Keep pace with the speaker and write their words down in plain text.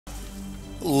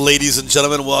Ladies and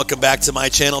gentlemen, welcome back to my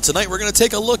channel. Tonight we're going to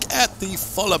take a look at the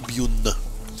Follabuen.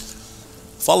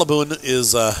 Follabuen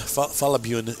is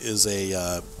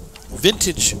a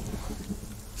vintage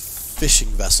fishing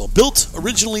vessel built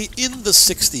originally in the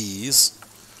 60s,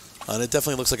 and it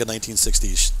definitely looks like a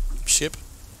 1960s ship.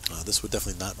 This would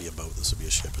definitely not be a boat. This would be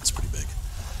a ship. It's pretty big.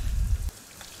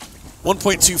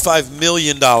 $1.25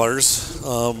 million.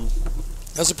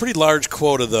 Has a pretty large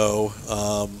quota, though.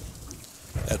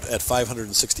 At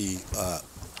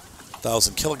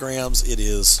 560,000 kilograms, it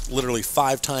is literally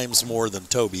 5 times more than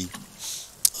Toby.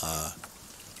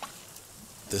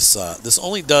 This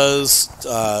only does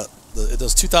it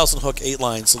does 2,000 hook, 8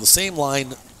 lines, so the same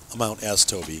line amount as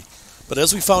Toby. But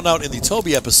as we found out in the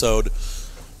Toby episode,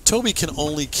 Toby can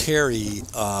only carry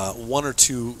 1 or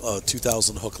 2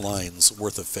 2,000 hook lines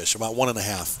worth of fish, about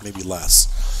 1.5, maybe less.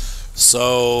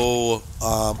 So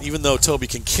even though Toby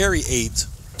can carry 8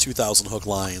 2,000 hook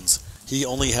lines, he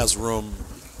only has room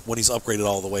when he's upgraded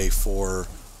all the way for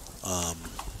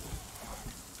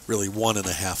really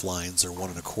 1.5 lines or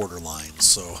 1.25 lines.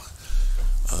 So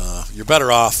you're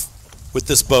better off with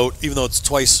this boat, even though it's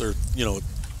twice or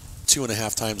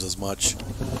 2.5 times as much.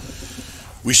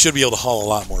 We should be able to haul a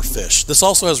lot more fish. This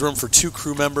also has room for 2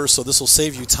 crew members, so this will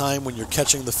save you time when you're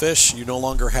catching the fish. You no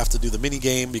longer have to do the mini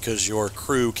game because your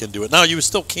crew can do it. Now, you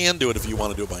still can do it if you want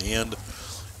to do it by hand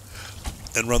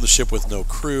and run the ship with no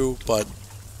crew, but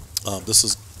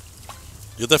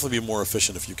you'll definitely be more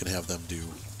efficient if you can have them do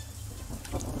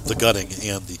the gutting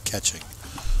and the catching.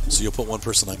 So you'll put one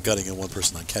person on gutting and one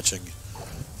person on catching.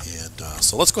 And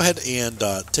so let's go ahead and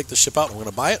take the ship out. We're going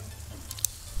to buy it.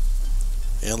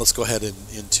 And let's go ahead and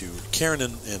into Karen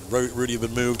and Rudy have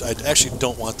been moved. I actually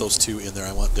don't want those 2 in there.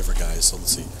 I want different guys. So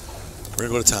let's see. We're going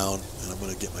to go to town, and I'm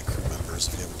going to get my crew members.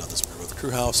 If you haven't done this, we're going to go to the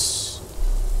crew house.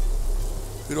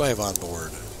 Who do I have on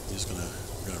board?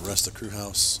 We're gonna rest the crew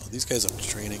house. Oh, these guys are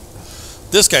training.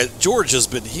 This guy, George,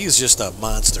 he's just a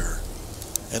monster.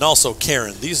 And also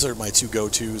Karen. These are my 2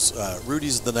 go-tos.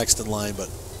 Rudy's the next in line, but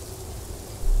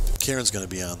Karen's gonna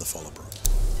be on the Follabuen.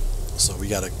 So we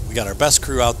got our best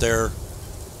crew out there.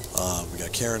 We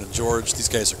got Karen and George. These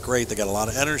guys are great. They got a lot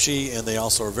of energy, and they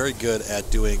also are very good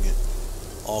at doing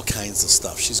all kinds of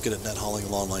stuff. She's good at net hauling,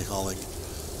 long line hauling.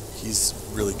 He's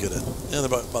really good at, and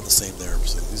about the same there.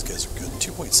 So these guys are good.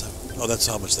 2.7. Oh, that's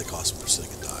how much they cost when they're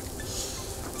sitting in dock.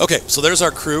 Okay, so there's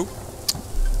our crew.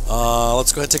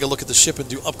 Let's go ahead and take a look at the ship and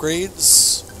do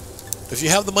upgrades. If you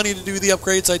have the money to do the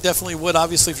upgrades, I definitely would.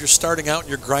 Obviously, if you're starting out and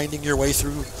you're grinding your way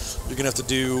through, you're going to have to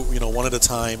do, one at a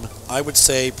time. I would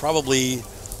say probably,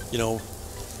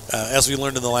 as we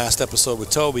learned in the last episode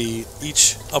with Toby,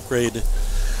 each upgrade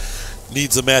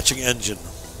needs a matching engine.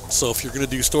 So if you're going to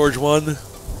do storage 1,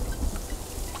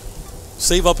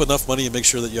 save up enough money and make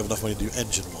sure that you have enough money to do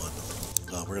engine 1.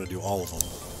 We're going to do all of them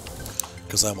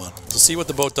because I want to see what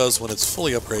the boat does when it's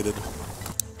fully upgraded.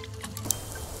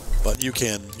 But you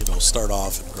can, start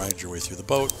off and grind your way through the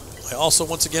boat. I also,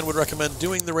 once again, would recommend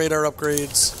doing the radar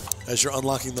upgrades as you're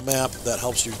unlocking the map. That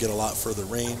helps you get a lot further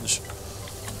range.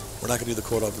 We're not going to do the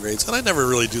quota upgrades, and I never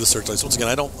really do the searchlights. Once again,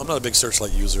 I'm not a big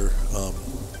searchlight user.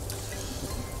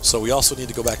 So we also need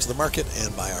to go back to the market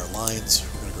and buy our lines.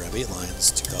 We're going to grab 8 lines,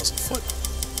 2,000 foot.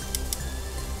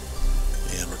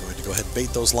 And we're going to go ahead and bait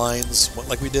those lines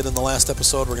like we did in the last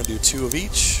episode. We're going to do 2 of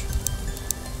each.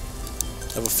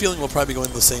 I have a feeling we'll probably go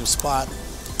into the same spot.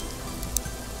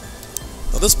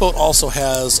 Now this boat also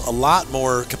has a lot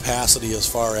more capacity as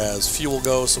far as fuel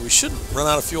goes, so we shouldn't run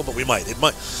out of fuel, but we might. It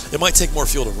might take more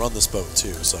fuel to run this boat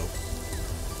too, so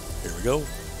here we go.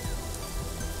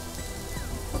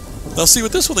 Now see,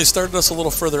 with this one, they started us a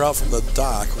little further out from the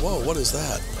dock. Whoa, what is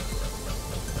that?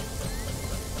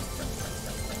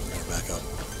 Back up.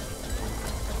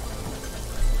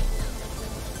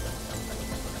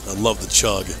 I love the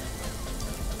chug.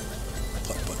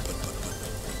 Putt, putt, putt, putt, putt.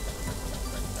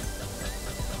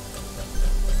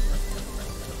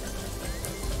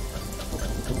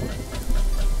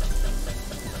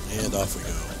 And off we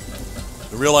go.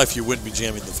 In real life, you wouldn't be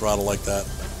jamming the throttle like that.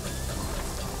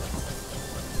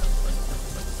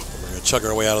 Chug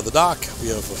our way out of the dock. We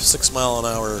have a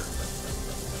 6-mile-an-hour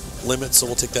limit, so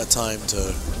we'll take that time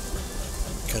to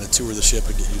kind of tour the ship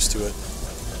and get used to it.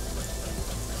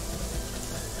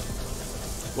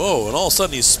 Whoa, and all of a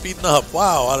sudden he's speeding up.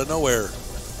 Wow, out of nowhere.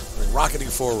 We're rocketing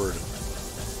forward.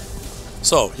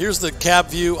 So, here's the cab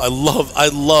view. I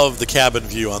love the cabin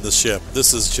view on this ship.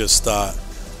 This is just, I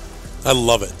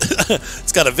love it.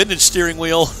 It's got a vintage steering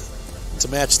wheel to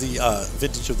match the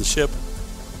vintage of the ship.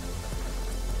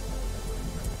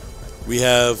 We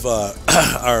have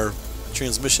our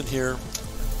transmission here.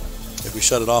 If we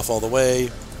shut it off all the way,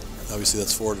 Obviously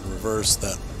that's forward and reverse.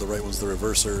 That the right one's the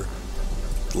reverser.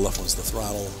 The left one's the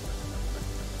throttle.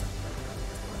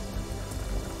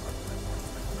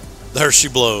 There she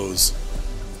blows.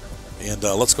 And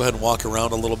let's go ahead and walk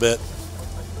around a little bit.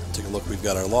 Take a look. We've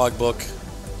got our logbook.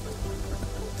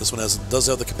 This one does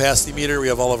have the capacity meter. We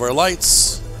have all of our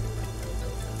lights.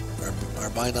 Our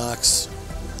binocs.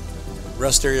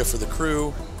 Rest area for the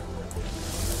crew.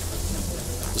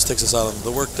 This takes us out on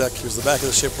the work deck. Here's the back of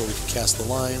the ship where we can cast the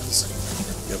lines.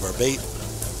 We have our bait.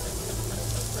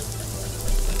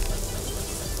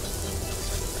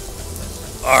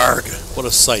 Arg! What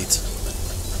a sight.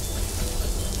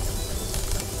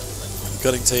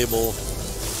 Gutting table.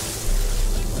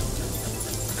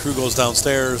 The crew goes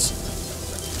downstairs.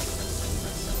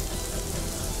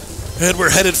 And we're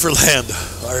headed for land.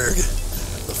 Arg!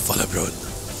 The Follabuen.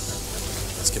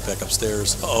 Let's get back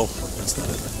upstairs. Uh-oh, that's not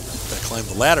it. Gotta climb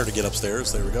the ladder to get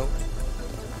upstairs. There we go.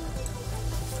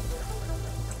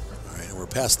 Alright, and we're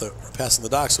passing the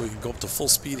dock, so we can go up to full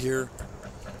speed here.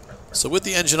 So with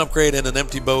the engine upgrade and an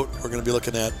empty boat, we're going to be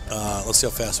looking at, let's see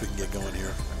how fast we can get going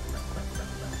here.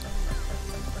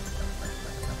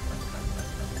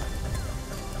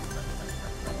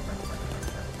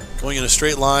 Going in a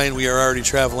straight line, we are already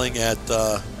traveling at,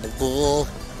 I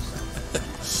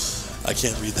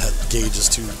can't read that, gauge is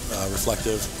too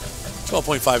reflective.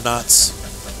 12.5 knots.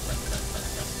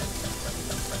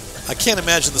 I can't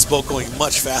imagine this boat going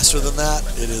much faster than that.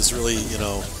 It is really, you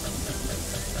know,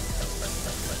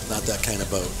 not that kind of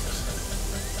boat.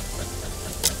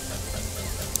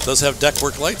 It does have deck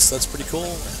work lights. That's pretty cool.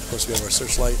 Of course, we have our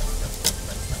searchlight.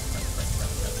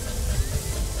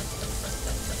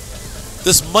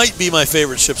 This might be my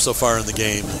favorite ship so far in the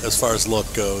game, as far as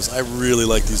look goes. I really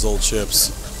like these old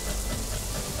ships.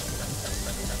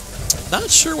 Not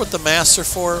sure what the masts are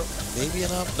for. Maybe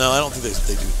an up? No, I don't think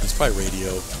they do. It's probably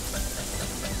radio.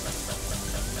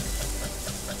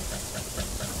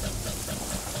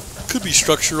 Could be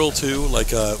structural too.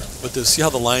 Like with this, see how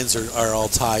the lines are all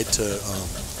tied to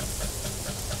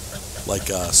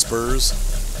spurs.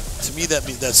 To me,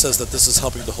 that says that this is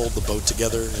helping to hold the boat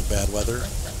together in bad weather.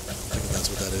 I think that's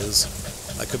what that is.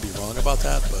 I could be wrong about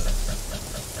that, but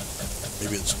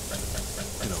maybe it's,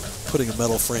 you know, putting a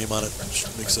metal frame on it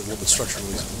makes it a little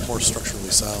bit more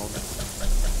structurally sound.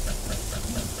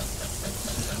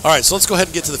 All right, so let's go ahead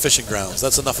and get to the fishing grounds.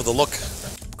 That's enough of the look.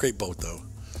 Great boat, though.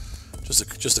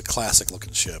 Just a classic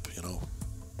looking ship, you know.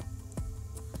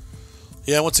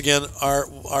 Yeah, once again,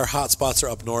 our hot spots are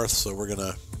up north, so we're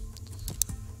gonna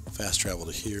fast travel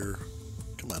to here.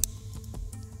 Come on.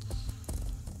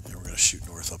 And we're gonna shoot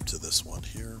north up to this one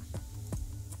here.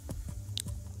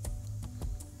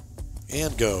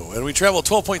 And go. And we travel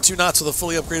 12.2 knots with a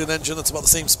fully upgraded engine. That's about the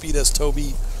same speed as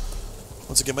Toby.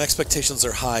 Once again, my expectations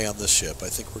are high on this ship. I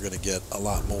think we're going to get a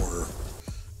lot more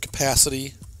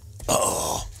capacity.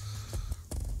 Oh.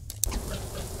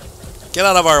 Get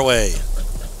out of our way.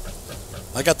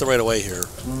 I got the right of way here.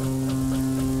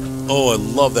 Oh, I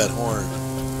love that horn.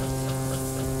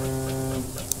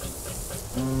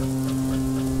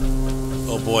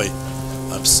 Oh boy,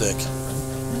 I'm sick.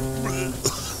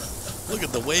 Look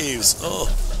at the waves. Oh.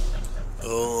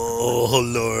 Oh,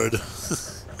 Lord.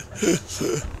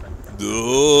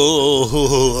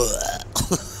 Oh.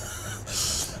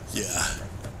 Yeah.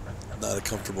 Not a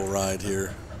comfortable ride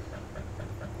here.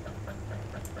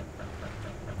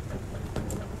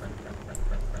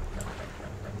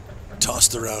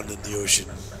 Tossed around in the ocean.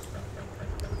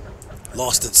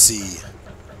 Lost at sea.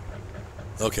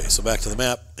 Okay, so back to the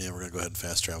map. And we're going to go ahead and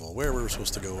fast travel where we were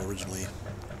supposed to go originally.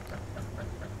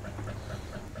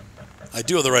 I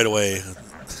do have the right of way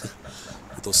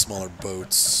with those smaller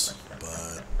boats,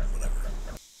 but whatever.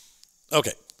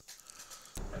 Okay.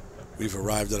 We've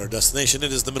arrived at our destination.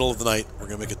 It is the middle of the night. We're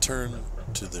going to make a turn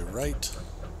to the right.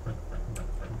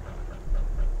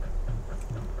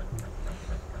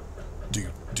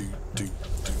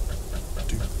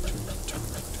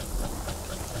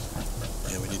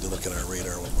 And we need to look at our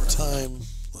radar one more time.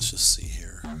 Let's just see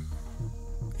here.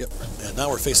 Yep. And now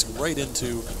we're facing right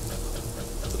into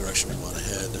the direction we want to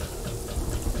head.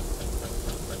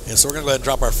 And so we're going to go ahead and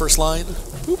drop our first line.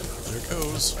 Boop. There it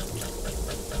goes.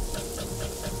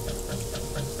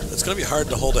 It's going to be hard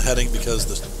to hold a heading because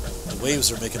the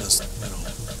waves are making us, you know.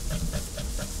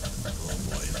 Oh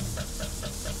boy.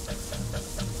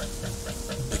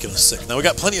 Making us sick. Now we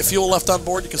got plenty of fuel left on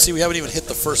board. You can see we haven't even hit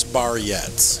the first bar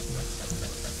yet.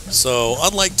 So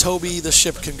unlike Toby, this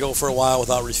ship can go for a while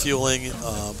without refueling.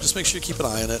 Just make sure you keep an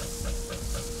eye on it.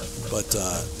 But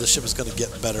this ship is going to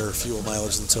get better fuel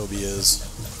mileage than Toby is.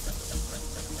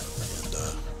 And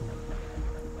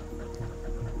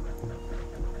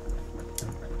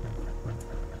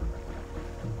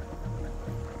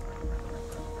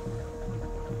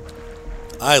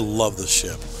I love this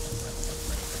ship.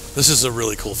 This is a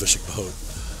really cool fishing boat.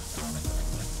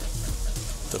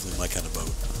 Definitely my kind of boat.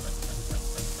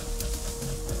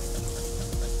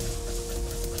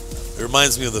 It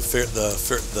reminds me of the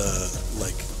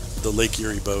Lake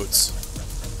Erie boats.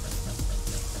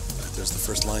 There's the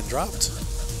first line dropped.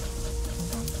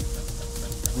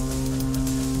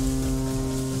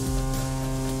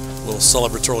 A little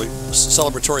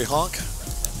celebratory honk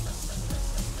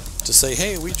to say,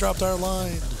 hey, we dropped our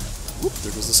line. Whoop,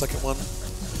 there goes the second one.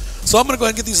 So I'm going to go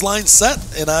ahead and get these lines set,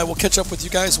 and I will catch up with you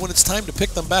guys when it's time to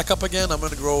pick them back up again. I'm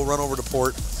going to go run over to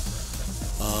port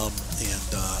and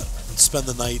spend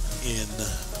the night in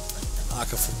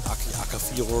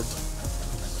Akafjord,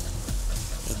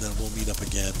 and then we'll meet up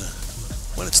again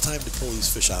when it's time to pull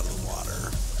these fish out of the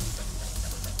water.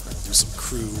 We'll do some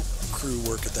crew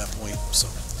work at that point. So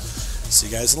see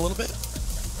you guys in a little bit.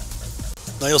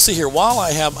 Now you'll see here, while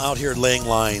I have out here laying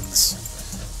lines,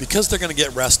 because they're going to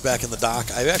get rest back in the dock,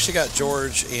 I've actually got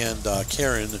George and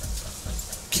Karen.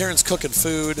 Karen's cooking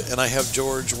food, and I have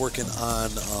George working on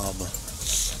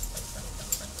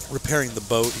repairing the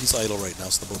boat. He's idle right now,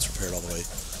 so the boat's repaired all the way.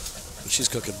 But she's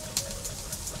cooking.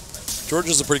 George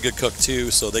is a pretty good cook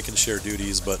too, so they can share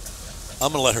duties, but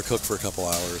I'm going to let her cook for a couple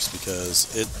hours because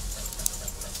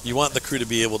you want the crew to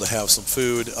be able to have some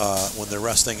food when they're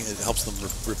resting. It helps them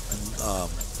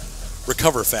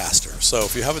recover faster. So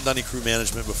if you haven't done any crew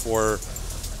management before,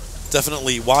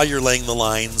 definitely while you're laying the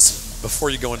lines, before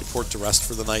you go into port to rest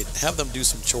for the night, have them do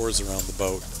some chores around the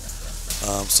boat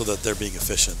so that they're being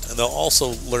efficient. And they'll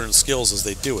also learn skills as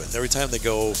they do it. Every time they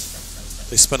go,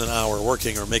 they spend an hour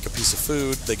working or make a piece of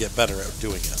food, they get better at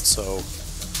doing it. So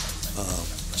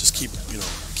just keep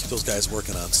those guys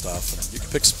working on stuff. And you can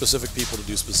pick specific people to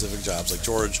do specific jobs. Like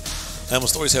George, I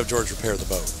almost always have George repair the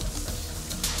boat.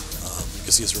 You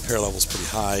can see his repair level is pretty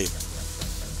high.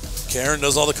 Karen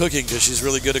does all the cooking because she's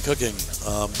really good at cooking.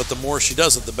 But the more she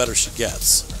does it, the better she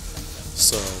gets.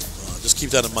 So just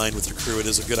keep that in mind with your crew. It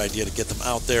is a good idea to get them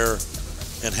out there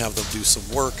and have them do some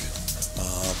work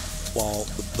while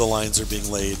the lines are being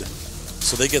laid,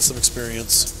 so they get some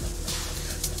experience,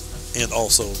 and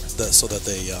also so that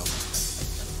they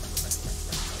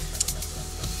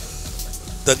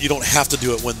that you don't have to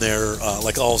do it when they're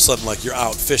like all of a sudden, like you're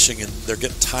out fishing and they're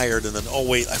getting tired, and then, oh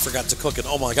wait, I forgot to cook, and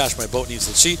oh my gosh, my boat needs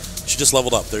it. She just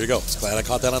leveled up. There you go. It's glad I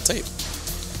caught that on tape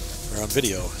or on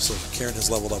video. So Karen has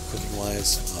leveled up cooking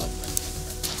wise.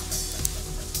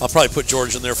 I'll probably put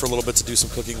George in there for a little bit to do some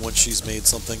cooking once she's made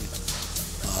something.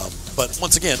 But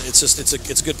once again, it's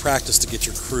a good practice to get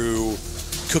your crew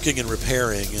cooking and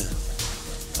repairing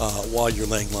while you're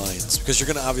laying lines, because you're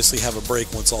going to obviously have a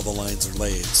break once all the lines are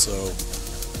laid, so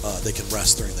they can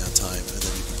rest during that time, and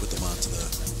then you can put them on to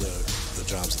the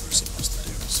jobs that they're supposed to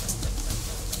do.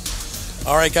 So,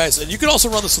 all right, guys, and you could also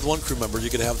run this with one crew member. You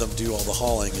could have them do all the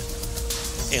hauling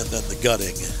and then the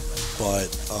gutting, but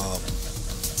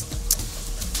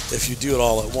if you do it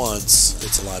all at once,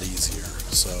 it's a lot easier.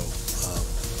 So.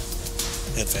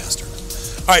 And faster.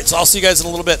 All right, so I'll see you guys in a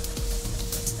little bit.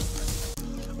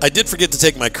 I did forget to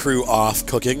take my crew off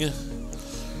cooking,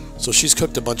 so she's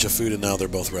cooked a bunch of food and now they're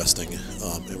both resting,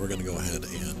 and we're going to go ahead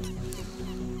and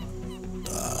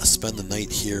spend the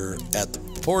night here at the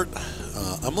port.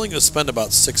 I'm only going to spend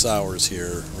about 6 hours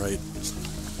here, right?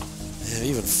 And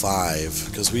even 5,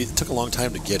 because it took a long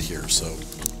time to get here, so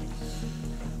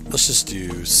let's just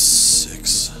do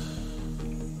 6.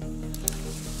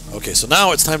 Okay, so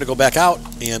now it's time to go back out,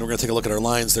 and we're going to take a look at our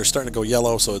lines. They're starting to go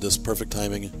yellow, so it is perfect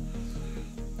timing.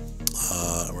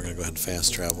 We're going to go ahead and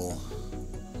fast travel.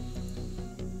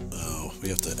 Oh, we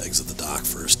have to exit the dock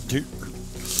first.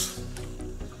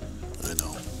 I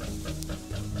know.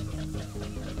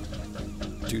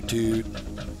 Toot toot.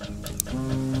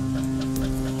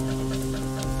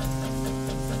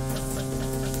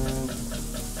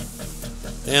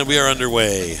 And we are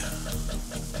underway.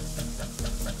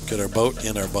 Get our boat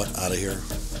and our butt out of here.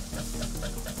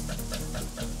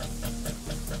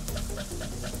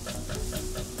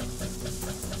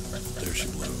 There she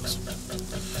blows.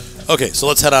 Okay, so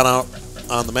let's head on out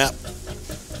on the map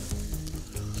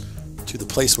to the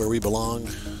place where we belong.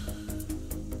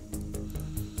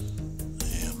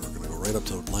 And we're going to go right up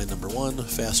to line number 1,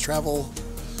 fast travel.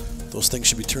 Those things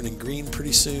should be turning green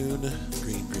pretty soon.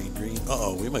 Green, green, green.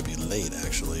 Uh-oh, we might be late,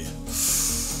 actually.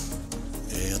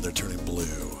 And they're turning blue.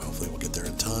 Hopefully we'll get there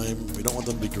in time. We don't want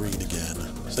them to be green again.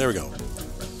 So there we go.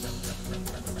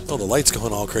 Oh, the light's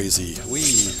going all crazy.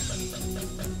 Whee!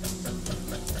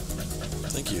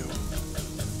 Thank you.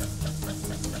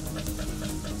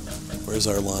 Where's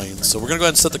our line? So we're going to go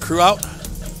ahead and set the crew out.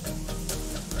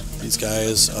 These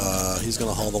guys, he's going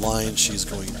to haul the line. She's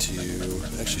going to...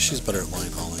 Actually, she's better at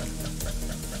line hauling.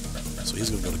 So he's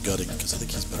going to go to gutting, because I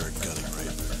think he's better at gutting,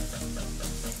 right?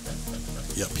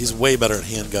 Yep, he's way better at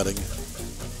hand gutting.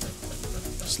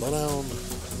 Slow down.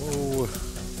 Whoa.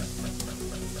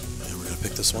 And we're going to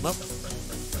pick this one up.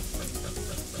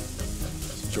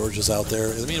 George is out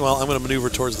there. And meanwhile, I'm going to maneuver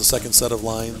towards the second set of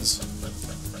lines.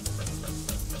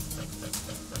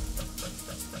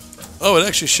 Oh, it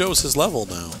actually shows his level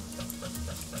now.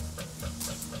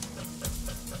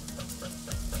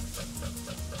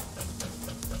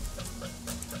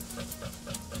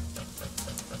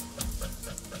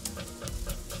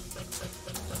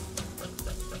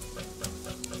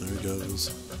 There he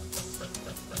goes.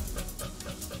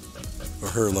 Or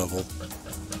her level.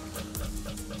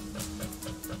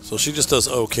 So she just does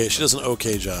okay. She does an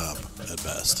okay job at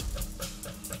best.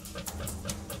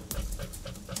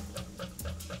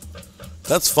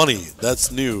 That's funny. That's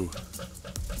new.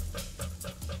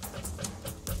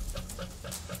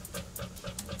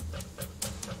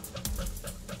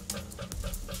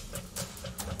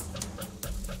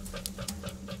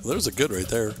 Well, there's a good right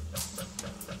there.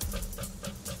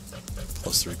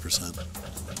 Plus 3%.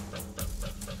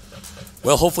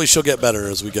 Well, hopefully she'll get better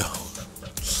as we go.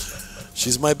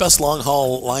 She's my best long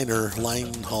haul line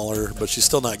hauler, but she's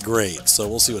still not great, so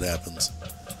we'll see what happens.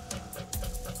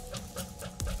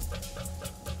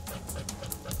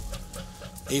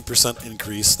 %8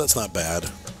 increase, that's not bad.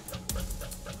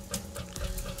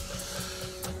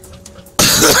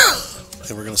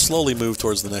 And we're going to slowly move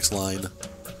towards the next line.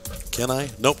 Can I?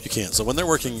 Nope, you can't. So when they're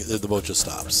working, the boat just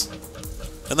stops.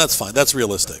 And that's fine, that's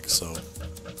realistic, so...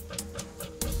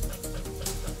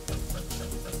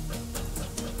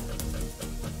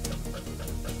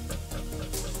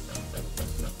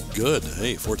 Good.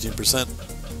 Hey, 14%.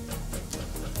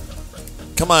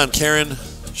 Come on, Karen.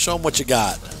 Show them what you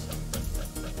got.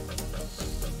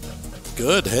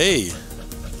 Good. Hey.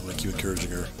 I'm going to keep encouraging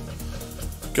her.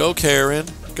 Go, Karen.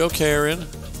 Go, Karen.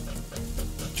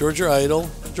 George, your idol.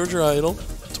 George, your idol.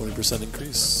 20%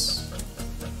 increase.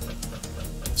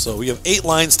 So we have 8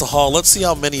 lines to haul. Let's see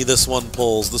how many this one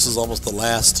pulls. This is almost the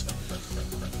last.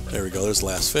 There we go. There's the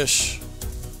last fish.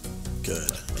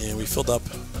 Good. And we filled up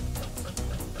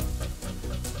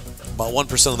about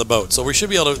 1% of the boat. So we should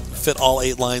be able to fit all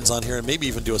 8 lines on here and maybe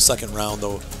even do a second round,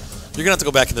 though. You're going to have to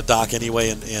go back in the dock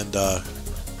anyway and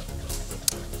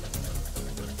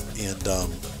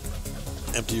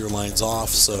empty your lines off,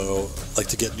 so like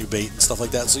to get new bait and stuff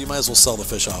like that. So you might as well sell the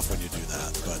fish off when you do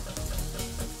that. But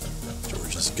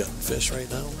George is gutting fish right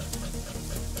now.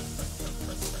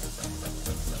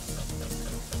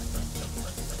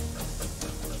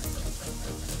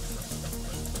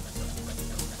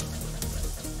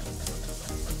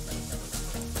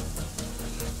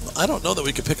 I don't know that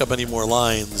we could pick up any more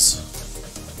lines.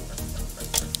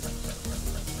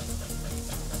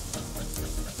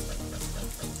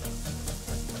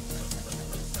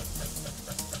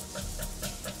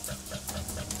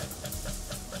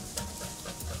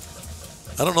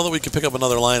 I don't know that we could pick up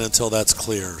another line until that's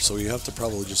clear, so we have to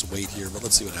probably just wait here, but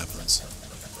let's see what happens.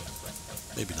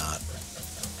 Maybe not.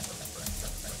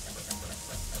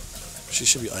 She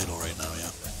should be idle right now, yeah.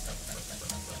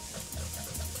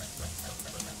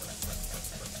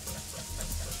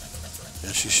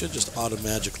 Yeah, she should just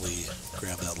automatically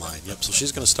grab that line. Yep, so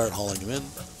she's going to start hauling him in.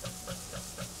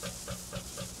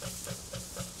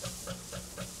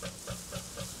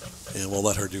 And we'll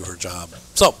let her do her job.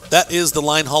 So, that is the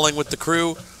line hauling with the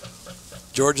crew.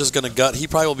 George is going to gut. He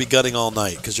probably will be gutting all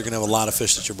night because you're going to have a lot of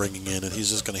fish that you're bringing in, and he's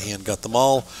just going to hand gut them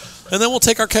all. And then we'll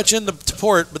take our catch into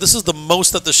port, but this is the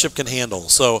most that the ship can handle.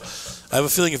 So, I have a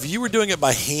feeling if you were doing it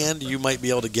by hand, you might be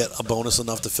able to get a bonus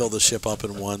enough to fill the ship up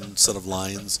in one set of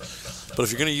lines. But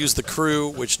if you're going to use the crew,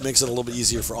 which makes it a little bit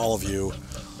easier for all of you,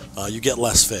 you get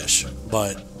less fish.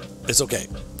 But it's okay.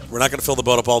 We're not going to fill the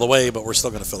boat up all the way, but we're still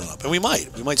going to fill it up. And we might.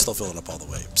 We might still fill it up all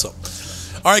the way. So,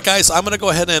 all right, guys, I'm going to go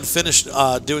ahead and finish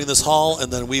doing this haul,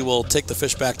 and then we will take the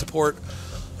fish back to port,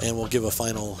 and we'll give a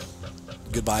final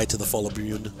goodbye to the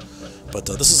Follabuen. But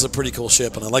this is a pretty cool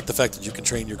ship, and I like the fact that you can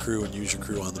train your crew and use your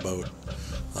crew on the boat.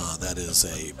 That is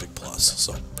a big plus.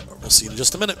 So we'll see you in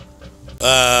just a minute.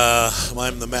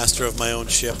 I'm the master of my own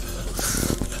ship.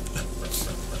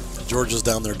 George is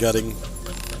down there gutting.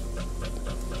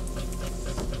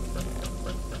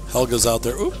 Helga's out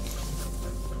there. Oop.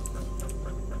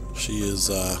 She is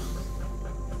out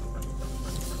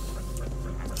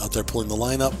there pulling the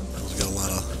line up. We've got a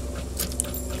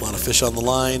lot of fish on the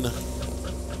line.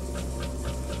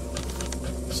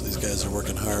 So these guys are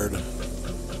working hard.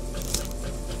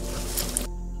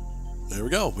 There we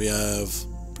go. We have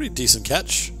a pretty decent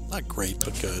catch. Not great,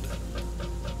 but good.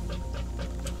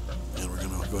 And we're going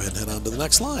to go ahead and head on to the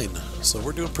next line. So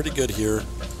we're doing pretty good here.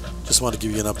 Just want to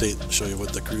give you an update and show you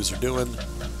what the crews are doing.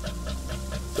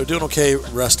 They're doing okay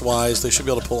rest-wise. They should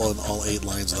be able to pull on all 8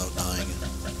 lines without dying.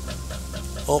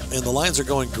 Oh, and the lines are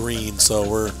going green, so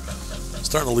we're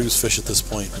starting to lose fish at this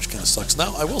point, which kind of sucks.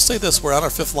 Now, I will say this. We're on our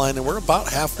 5th line, and we're about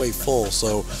halfway full,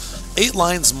 so 8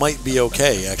 lines might be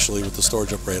okay, actually, with the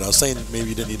storage upgrade. I was saying maybe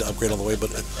you didn't need to upgrade all the way, but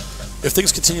if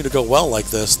things continue to go well like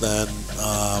this, then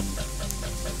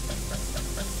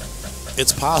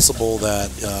it's possible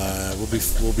that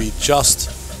we'll be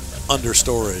just under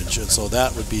storage, and so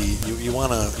that would be you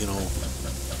want to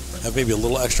have maybe a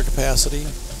little extra capacity.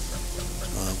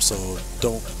 So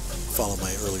don't follow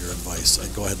my earlier advice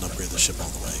and go ahead and upgrade the ship all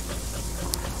the way.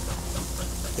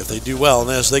 If they do well,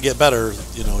 and as they get better,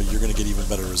 you're going to get even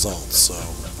better results. So,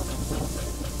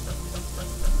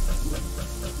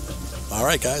 all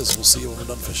right, guys, we'll see you when we're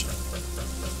done fishing.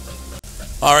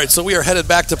 All right, so we are headed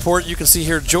back to port. You can see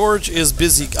here George is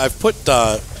busy. I've put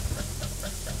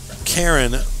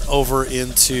Karen over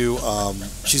into,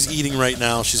 she's eating right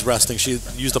now. She's resting. She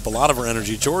used up a lot of her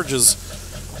energy. George is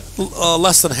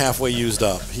less than halfway used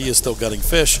up. He is still gutting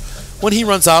fish. When he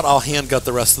runs out, I'll hand gut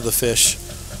the rest of the fish.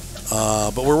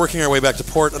 But we're working our way back to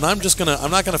port, and I'm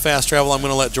not gonna fast travel. I'm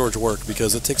gonna let George work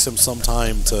because it takes him some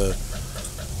time to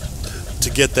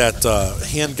get that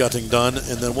hand gutting done,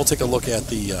 and then we'll take a look at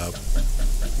the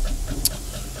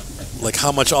like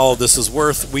how much all of this is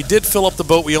worth. We did fill up the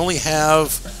boat. We only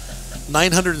have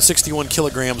 961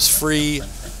 kilograms free,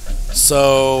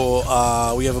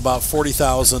 so we have about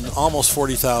 40,000, almost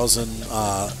 40,000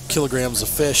 kilograms of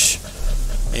fish,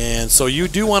 and so you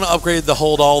do want to upgrade the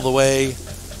hold all the way.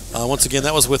 Once again,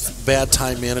 that was with bad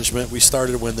time management. We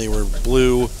started when they were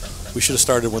blue. We should have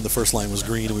started when the first line was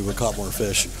green and we would have caught more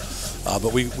fish.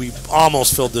 But we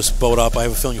almost filled this boat up. I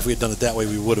have a feeling if we had done it that way,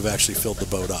 we would have actually filled the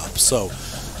boat up. So,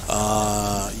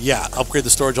 yeah, upgrade the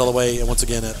storage all the way. And once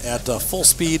again, at full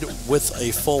speed with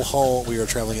a full hull, we are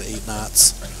traveling at 8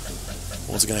 knots.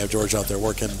 Once again, I have George out there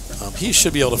working. He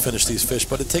should be able to finish these fish,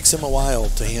 but it takes him a while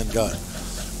to hand gut.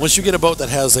 Once you get a boat that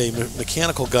has a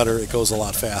mechanical gutter, it goes a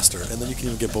lot faster. And then you can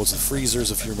even get boats with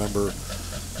freezers, if you remember.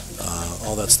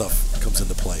 All that stuff comes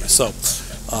into play. So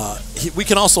we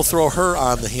can also throw her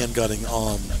on the hand gutting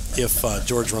if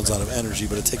George runs out of energy,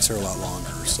 but it takes her a lot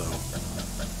longer. So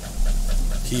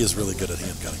he is really good at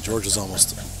hand gutting. George is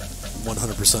almost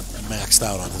 100% maxed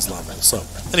out on his level. So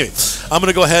anyway, I'm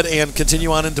going to go ahead and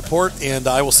continue on into port, and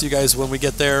I will see you guys when we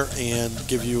get there and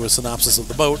give you a synopsis of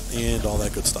the boat and all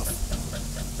that good stuff.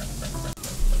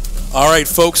 All right,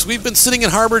 folks, we've been sitting in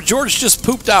harbor. George just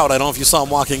pooped out. I don't know if you saw him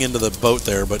walking into the boat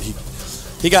there, but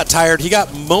he got tired. He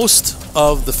got most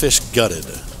of the fish gutted.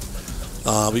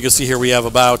 You can see here we have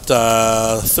about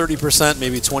 30%,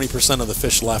 maybe 20% of the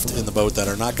fish left in the boat that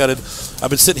are not gutted. I've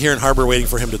been sitting here in harbor waiting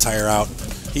for him to tire out.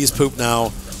 He's pooped now,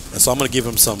 and so I'm going to give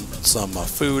him some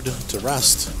food to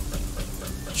rest.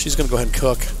 She's going to go ahead and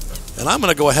cook, and I'm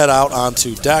going to go ahead out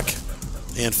onto deck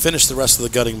and finish the rest of the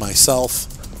gutting myself.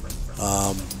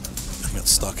 I got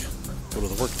stuck. Go to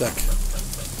the work deck.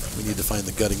 We need to find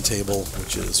the gutting table,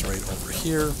 which is right over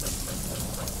here.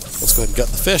 Let's go ahead and gut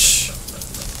the fish.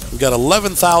 We've got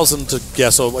 11,000 to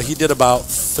guess. So he did about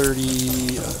 30.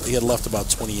 He had left about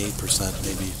 28%,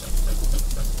 maybe.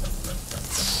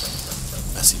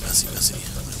 Messy, messy, messy.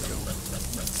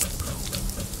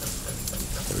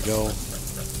 There we go. There we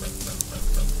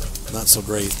go. Not so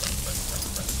great.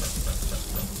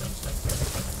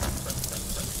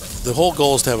 The whole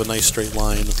goal is to have a nice straight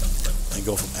line and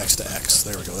go from X to X.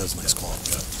 There we go. That's a nice quality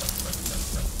cut.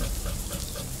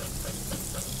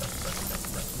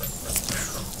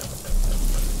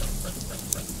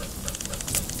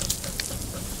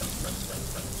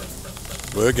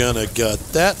 We're gonna gut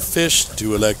that fish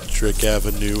to Electric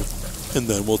Avenue, and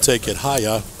then we'll take it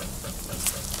higher.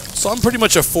 So I'm pretty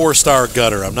much a 4-star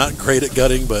gutter. I'm not great at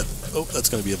gutting, but oh, that's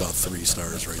gonna be about 3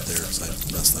 stars right there because I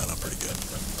messed that up pretty good.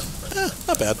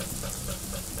 Not bad.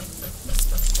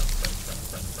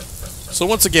 So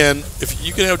once again, if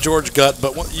you can have George gut,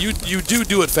 but you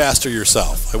do it faster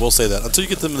yourself. I will say that. Until you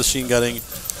get the machine gutting,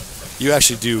 you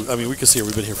actually do. I mean, we can see here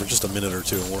we've been here for just a minute or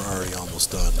two, and we're already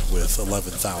almost done with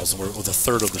 11,000. We're with a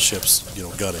third of the ships,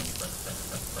 gutting.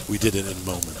 We did it in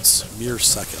moments, mere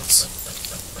seconds.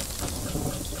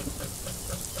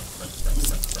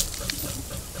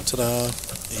 Ta-da!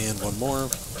 And one more.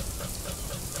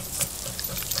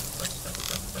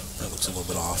 That looks a little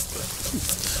bit off,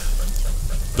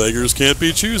 but beggars can't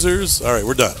be choosers. All right,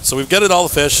 we're done. So we've gutted all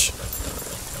the fish.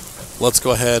 Let's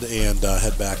go ahead and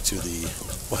head back to the.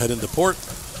 We'll head into port,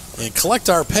 and collect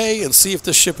our pay and see if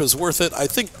this ship is worth it. I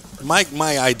think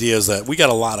my idea is that we got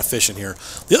a lot of fish in here.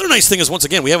 The other nice thing is, once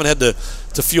again, we haven't had to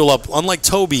fuel up. Unlike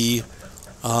Toby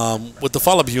with the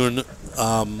Follabuen,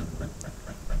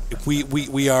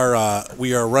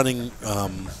 we are running.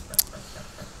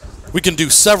 We can do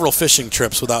several fishing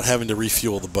trips without having to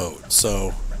refuel the boat.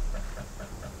 So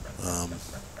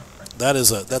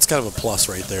that's kind of a plus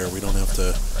right there. We don't have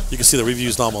to. You can see that we've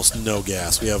used almost no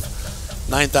gas. We have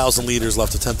 9,000 liters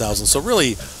left to 10,000. So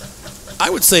really, I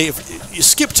would say if you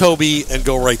skip Toby and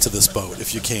go right to this boat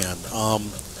if you can.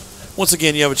 Once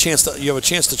again, you have a chance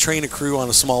to train a crew on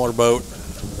a smaller boat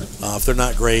if they're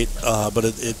not great. But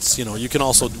it's you can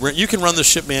also run the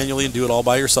ship manually and do it all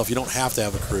by yourself. You don't have to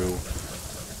have a crew,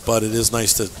 but it is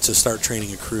nice to start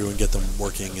training a crew and get them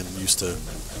working and used to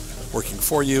working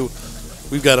for you.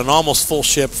 We've got an almost full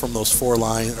ship from those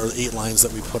 8 lines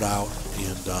that we put out,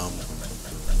 and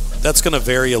that's going to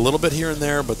vary a little bit here and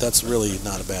there, but that's really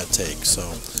not a bad take.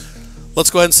 So let's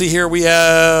go ahead and see here. We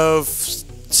have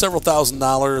several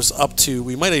 $1,000s up to,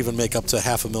 we might even make up to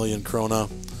 500,000 krona.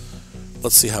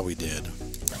 Let's see how we did.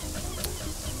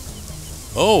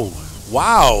 Oh,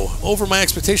 wow. Over my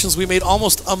expectations, we made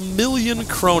almost 1,000,000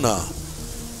 krona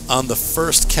on the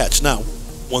first catch. Now,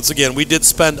 once again, we did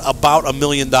spend about $1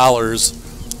 million or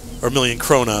 1,000,000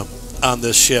 krona on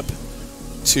this ship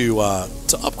to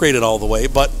upgrade it all the way,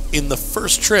 but in the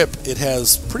first trip, it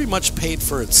has pretty much paid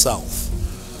for itself.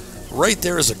 Right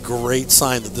there is a great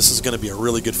sign that this is going to be a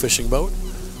really good fishing boat.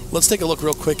 Let's take a look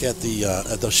real quick at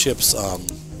the ship's. I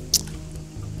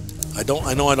know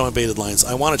I don't have baited lines.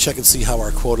 I want to check and see how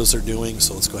our quotas are doing.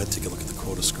 So let's go ahead and take a look at the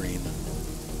quota screen.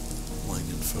 Line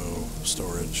info,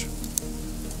 storage.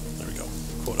 There we go.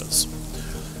 Quotas.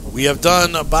 We have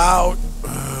done about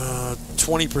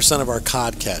 20% of our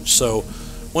cod catch. So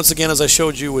once again, as I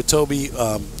showed you with Toby,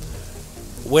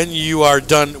 when you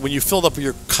filled up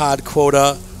your cod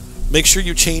quota, make sure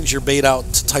you change your bait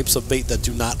out to types of bait that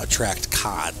do not attract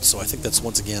cod. So I think that's,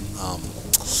 once again,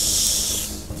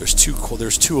 there's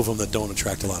two of them that don't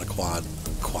attract a lot of cod.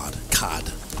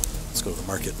 Let's go to the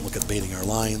market and look at baiting our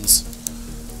lines.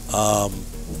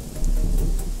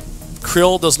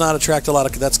 Krill does not attract a lot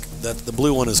of. The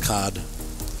blue one is cod.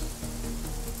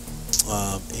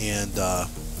 And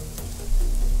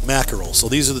mackerel. So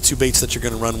these are the two baits that you're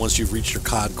going to run once you've reached your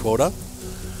cod quota.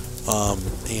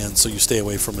 And so you stay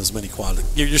away from as many quad.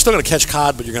 You're still going to catch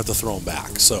cod, but you're going to have to throw them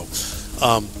back. So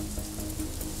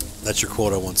that's your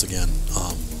quota once again.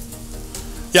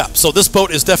 Yeah, so this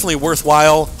boat is definitely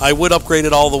worthwhile. I would upgrade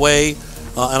it all the way.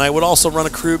 And I would also run a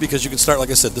crew, because you can start, like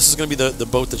I said, this is going to be the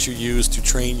boat that you use to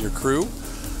train your crew.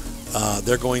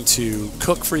 They're going to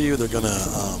cook for you. They're going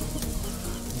to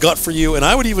gut for you. And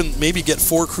I would even maybe get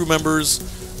 4 crew members,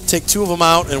 take 2 of them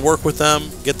out and work with them,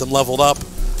 get them leveled up,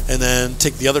 and then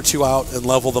take the other 2 out and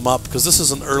level them up, because this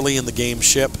is an early in the game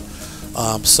ship.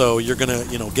 So you're going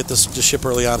to get this ship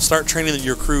early on. Start training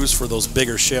your crews for those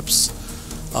bigger ships.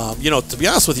 To be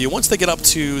honest with you, once they get up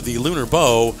to the lunar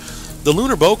bow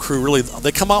crew, really,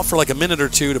 they come out for like a minute or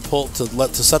two to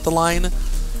set the line,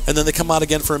 and then they come out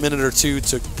again for a minute or two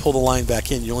to pull the line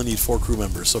back in. You only need 4 crew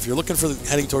members. So if you're looking for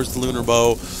heading towards the lunar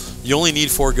bow, you only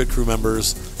need 4 good crew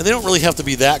members, and they don't really have to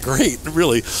be that great,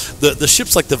 really. The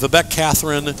ships like the Quebec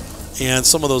Catherine and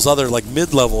some of those other like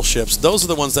mid-level ships, those are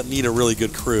the ones that need a really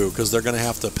good crew, because they're going to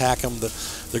have to pack them.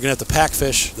 They're going to have to pack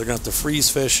fish. They're going to have to freeze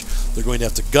fish. They're going to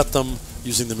have to gut them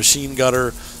using the machine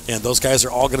gutter, and those guys are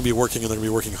all going to be working, and they're going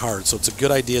to be working hard. So it's a good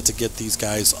idea to get these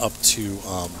guys up to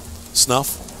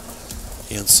snuff.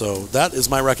 And so that is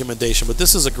my recommendation. But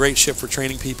this is a great ship for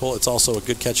training people. It's also a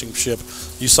good catching ship.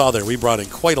 You saw there, we brought in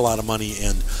quite a lot of money,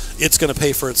 and it's going to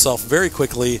pay for itself very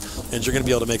quickly, and you're going to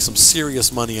be able to make some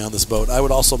serious money on this boat. I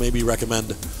would also maybe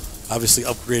recommend, obviously,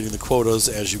 upgrading the quotas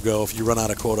as you go. If you run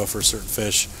out of quota for a certain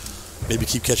fish, maybe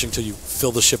keep catching until you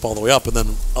fill the ship all the way up, and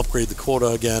then upgrade the quota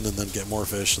again, and then get more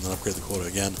fish, and then upgrade the quota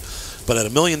again. But at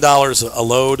 $1 million a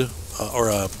load, or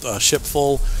a ship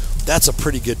full, that's a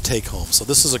pretty good take-home. So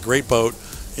this is a great boat,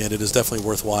 and it is definitely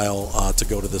worthwhile to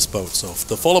go to this boat. So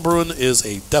the Follabuen is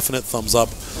a definite thumbs up.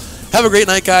 Have a great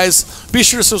night, guys. Be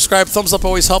sure to subscribe. Thumbs up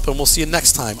always help, and we'll see you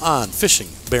next time on Fishing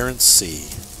Barents Sea.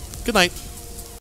 Good night.